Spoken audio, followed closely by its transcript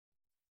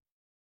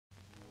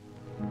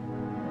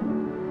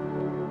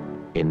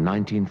In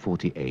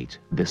 1948,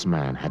 this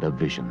man had a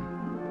vision.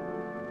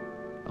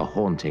 A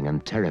haunting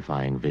and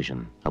terrifying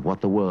vision of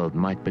what the world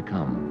might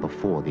become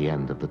before the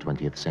end of the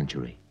 20th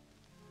century.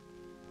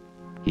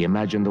 He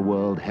imagined the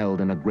world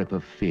held in a grip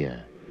of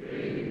fear.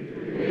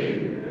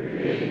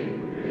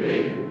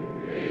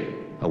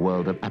 A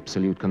world of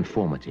absolute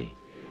conformity,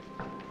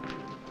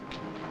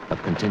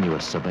 of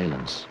continuous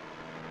surveillance,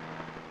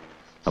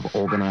 of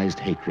organized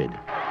hatred,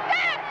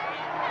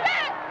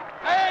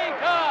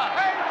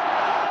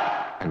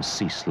 and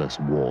ceaseless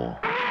war.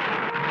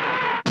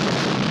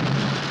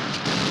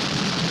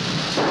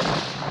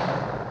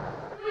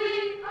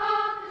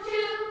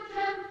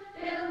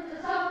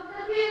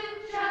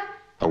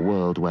 A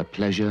world where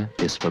pleasure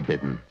is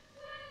forbidden,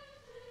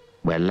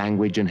 where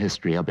language and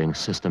history are being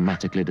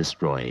systematically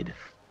destroyed,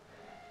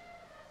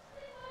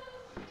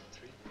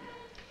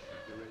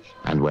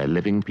 and where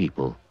living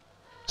people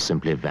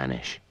simply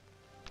vanish.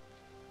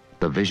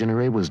 The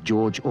visionary was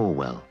George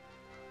Orwell.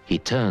 He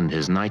turned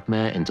his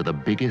nightmare into the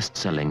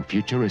biggest-selling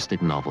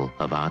futuristic novel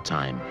of our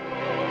time.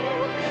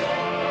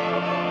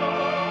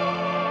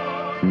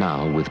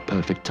 Now, with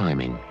perfect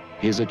timing,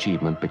 his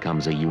achievement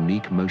becomes a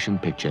unique motion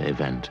picture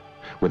event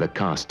with a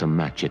cast to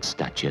match its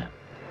stature.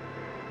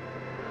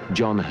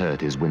 John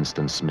Hurt is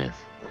Winston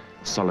Smith,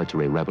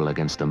 solitary rebel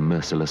against a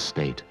merciless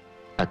state,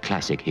 a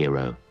classic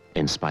hero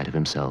in spite of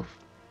himself.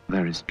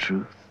 There is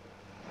truth,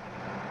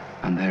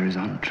 and there is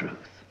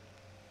untruth,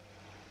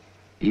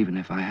 even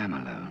if I am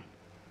alone.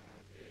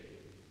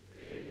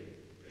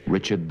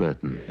 Richard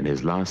Burton, in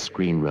his last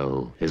screen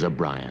role, is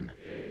O'Brien,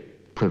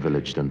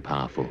 privileged and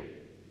powerful,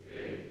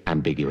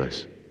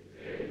 ambiguous,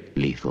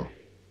 lethal.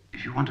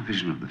 If you want a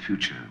vision of the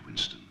future,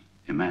 Winston,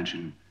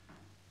 imagine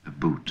a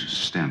boot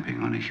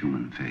stamping on a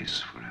human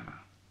face forever.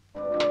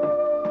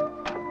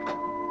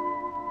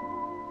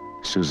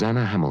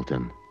 Suzanna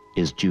Hamilton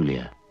is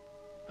Julia,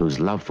 whose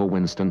love for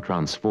Winston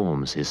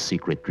transforms his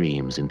secret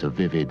dreams into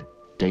vivid,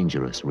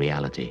 dangerous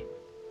reality.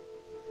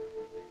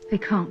 They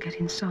can't get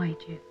inside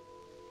you.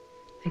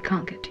 They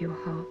can't get to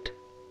your heart.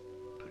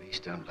 Police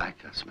don't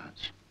like us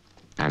much.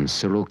 And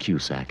Cyril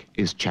Cusack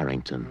is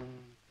Charrington,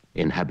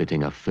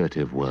 inhabiting a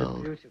furtive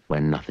world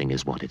where nothing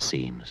is what it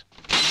seems.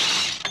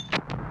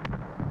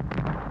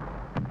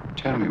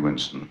 Tell me,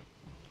 Winston,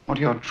 what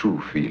are your true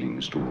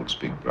feelings towards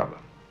Big Brother?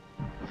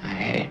 I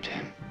hate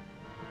him.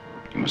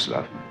 You must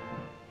love him.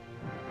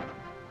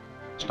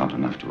 It's not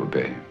enough to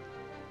obey him.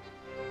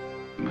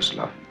 You must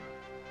love him.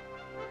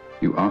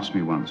 You asked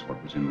me once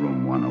what was in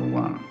room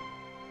 101.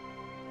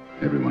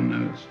 Everyone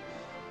knows.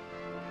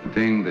 The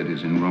thing that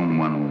is in room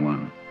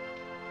 101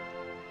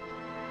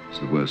 is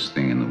the worst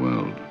thing in the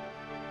world.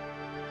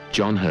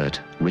 John Hurt,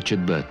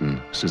 Richard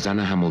Burton,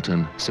 Suzanna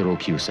Hamilton, Cyril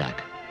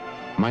Cusack.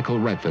 Michael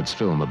Radford's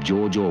film of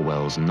George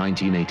Orwell's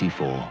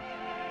 1984.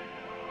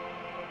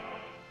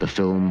 The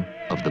film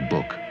of the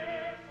book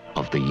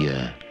of the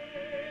year.